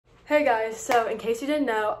Hey guys, so in case you didn't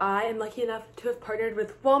know, I am lucky enough to have partnered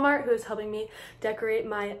with Walmart, who is helping me decorate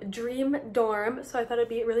my dream dorm. So I thought it'd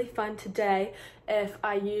be really fun today if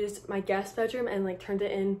I used my guest bedroom and like turned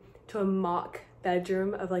it into a mock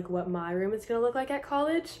bedroom of like what my room is gonna look like at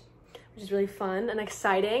college, which is really fun and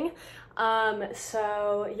exciting.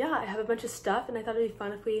 So yeah, I have a bunch of stuff and I thought it'd be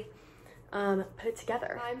fun if we put it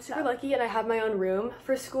together. I'm super lucky and I have my own room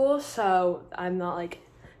for school, so I'm not like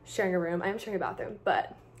sharing a room. I am sharing a bathroom,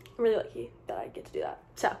 but I'm really lucky that I get to do that.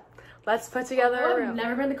 So let's put together a room. I've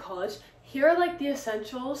never been to college. Here are like the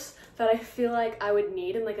essentials that I feel like I would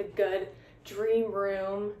need in like a good dream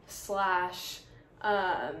room slash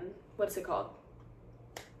what's it called?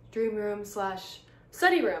 Dream room slash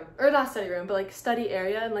study room, or not study room, but like study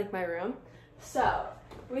area in like my room. So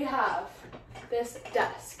we have this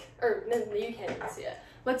desk, or no, you can't even see it.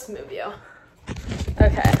 Let's move you.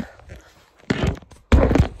 Okay.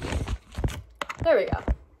 There we go.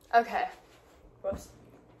 Okay. Whoops.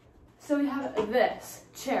 So we have this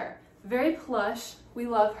chair, very plush. We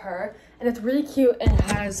love her, and it's really cute and it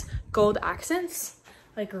has gold accents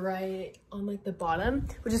like right on like the bottom,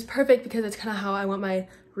 which is perfect because it's kind of how I want my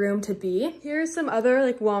room to be. Here's some other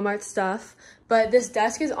like Walmart stuff, but this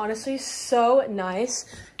desk is honestly so nice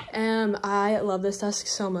and I love this desk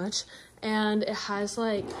so much. And it has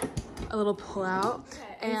like a little pull out. Okay.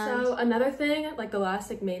 And so another thing, like the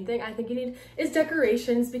last like main thing I think you need is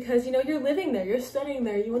decorations, because you know you're living there, you're studying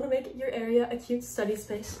there, you want to make your area a cute study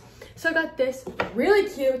space. So I got this really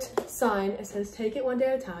cute sign. It says "Take it one day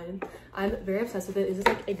at a time." I'm very obsessed with it. This is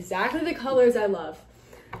like exactly the colors I love.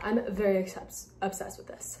 I'm very obsessed with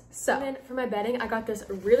this. So and then for my bedding, I got this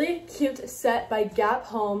really cute set by Gap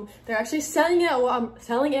Home. They're actually selling it at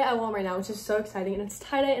Walmart right now, which is so exciting. And it's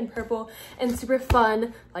tie-dye and purple and super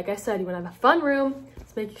fun. Like I said, you want to have a fun room.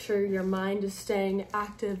 Let's make sure your mind is staying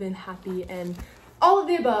active and happy and all of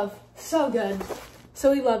the above. So good.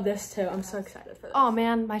 So we love this too. I'm so excited for this. Oh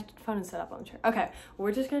man, my phone is set up on the chair. Okay,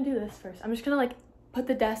 we're just gonna do this first. I'm just gonna like put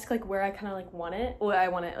the desk like where I kind of like want it. Well, I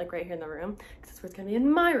want it like right here in the room because that's where it's gonna be in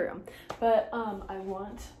my room. But I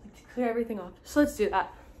want like, to clear everything off. So let's do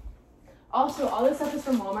that. Also, all this stuff is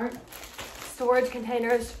from Walmart. Storage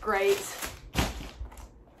containers, great.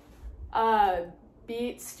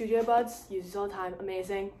 Beats Studio Buds, use these all the time,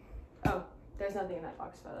 amazing. Oh, there's nothing in that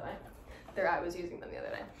box, by the way. I was using them the other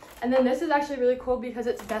day. And then this is actually really cool because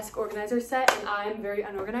it's desk organizer set and I'm very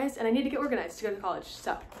unorganized and I need to get organized to go to college.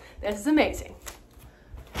 So this is amazing.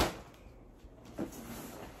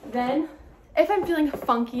 Then, if I'm feeling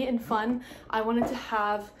funky and fun, I wanted to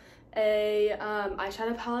have a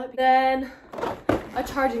eyeshadow palette. Then a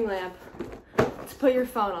charging lamp to put your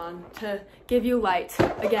phone on to give you light.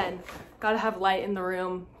 Again, gotta have light in the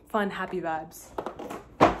room. Fun, happy vibes.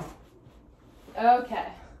 Okay.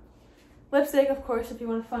 Lipstick, of course, if you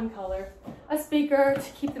want a fun color. A speaker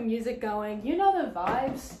to keep the music going. You know the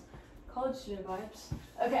vibes. College student vibes.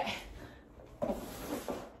 Okay.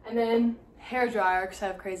 And then hair dryer, because I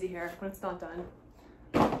have crazy hair when it's not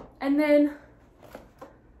done. And then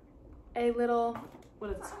a little,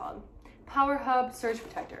 what is this called? Power Hub surge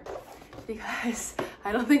protector, because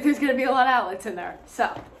I don't think there's gonna be a lot of outlets in there. So,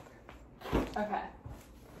 okay.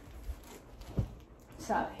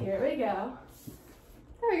 So here we go.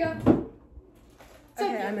 There we go.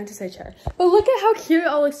 Okay, I meant to say chair. But look at how cute it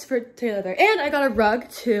all looks together. And I got a rug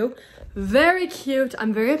too. Very cute.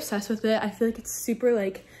 I'm very obsessed with it. I feel like it's super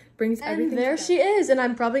like brings everything together. There she is. And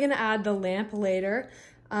I'm probably gonna add the lamp later.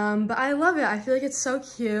 But I love it. I feel like it's so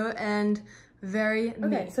cute and very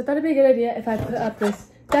Okay, so I thought it'd be a good idea if I put up this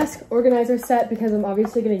desk organizer set because I'm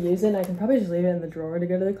obviously gonna use it and I can probably just leave it in the drawer to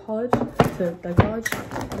go to the college.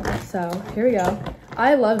 So here we go.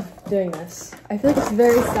 I love doing this. I feel like it's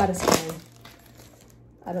very satisfying.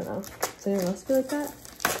 I don't know. Does anyone else feel like that?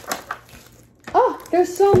 Oh,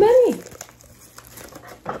 there's so many.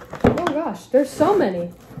 Oh gosh, there's so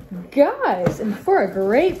many. Guys, and for a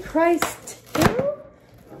great price too.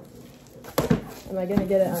 Am I gonna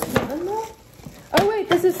get it undone though? Oh wait,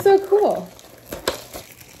 this is so cool.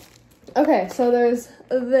 Okay, so there's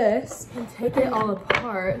this. You can take it all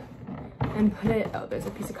apart and put it, oh, there's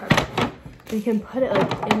a piece of cardboard. You can put it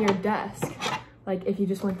like in your desk. Like if you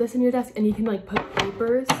just want this in your desk, and you can like put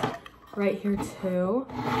papers right here too.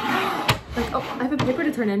 Like, oh, I have a paper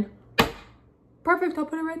to turn in. Perfect, I'll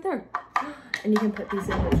put it right there. And you can put these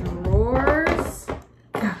in the drawers.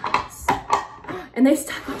 Guys. And they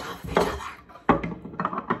stack on top of each other.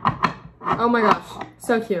 Oh my gosh,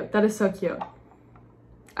 so cute. That is so cute.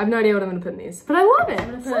 I have no idea what I'm gonna put in these, but I love it.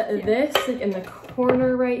 I'm gonna put this like in the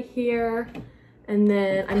corner right here. And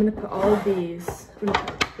then I'm gonna put all of these, I'm gonna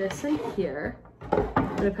put this in here.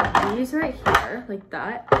 I'm gonna put these right here, like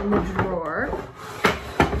that, in the drawer.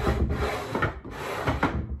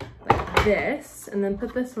 Like this, and then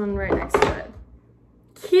put this one right next to it.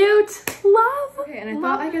 Cute! Love! Okay, and I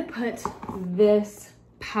thought I could put this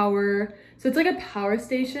power, so it's like a power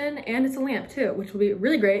station, and it's a lamp too, which will be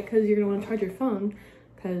really great because you're gonna wanna charge your phone,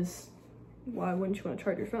 because why wouldn't you wanna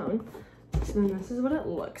charge your phone? So then this is what it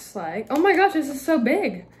looks like. Oh my gosh, this is so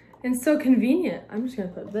big and so convenient. I'm just gonna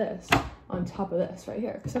put this on top of this right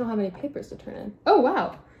here because I don't have any papers to turn in. Oh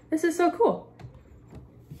wow, this is so cool.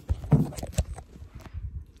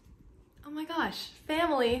 Oh my gosh,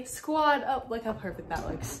 family, squad. Oh, look how perfect that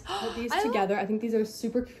looks. Put these together. I think these are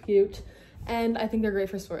super cute and I think they're great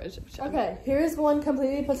for storage. Okay, here's one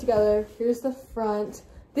completely put together. Here's the front.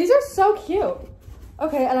 These are so cute.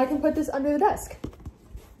 Okay, and I can put this under the desk.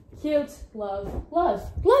 Cute. Love. Love.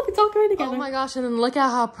 Love. It's all coming together. Oh my gosh, and then look at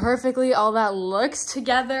how perfectly all that looks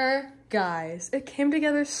together. Guys, it came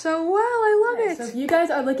together so well. I love it. So if you guys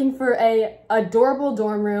are looking for a adorable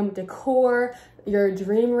dorm room decor, your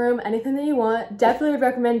dream room, anything that you want, definitely would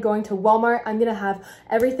recommend going to Walmart. I'm gonna have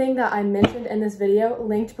everything that I mentioned in this video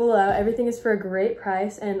linked below. Everything is for a great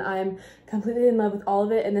price and I'm completely in love with all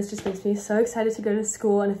of it, and this just makes me so excited to go to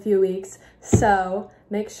school in a few weeks. So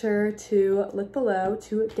make sure to look below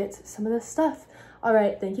to get some of this stuff. All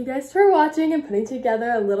right, thank you guys for watching and putting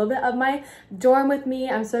together a little bit of my dorm with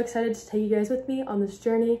me. I'm so excited to take you guys with me on this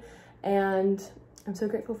journey, and I'm so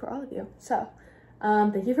grateful for all of you. So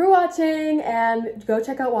thank you for watching, and go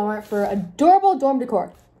check out Walmart for adorable dorm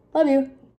decor. Love you.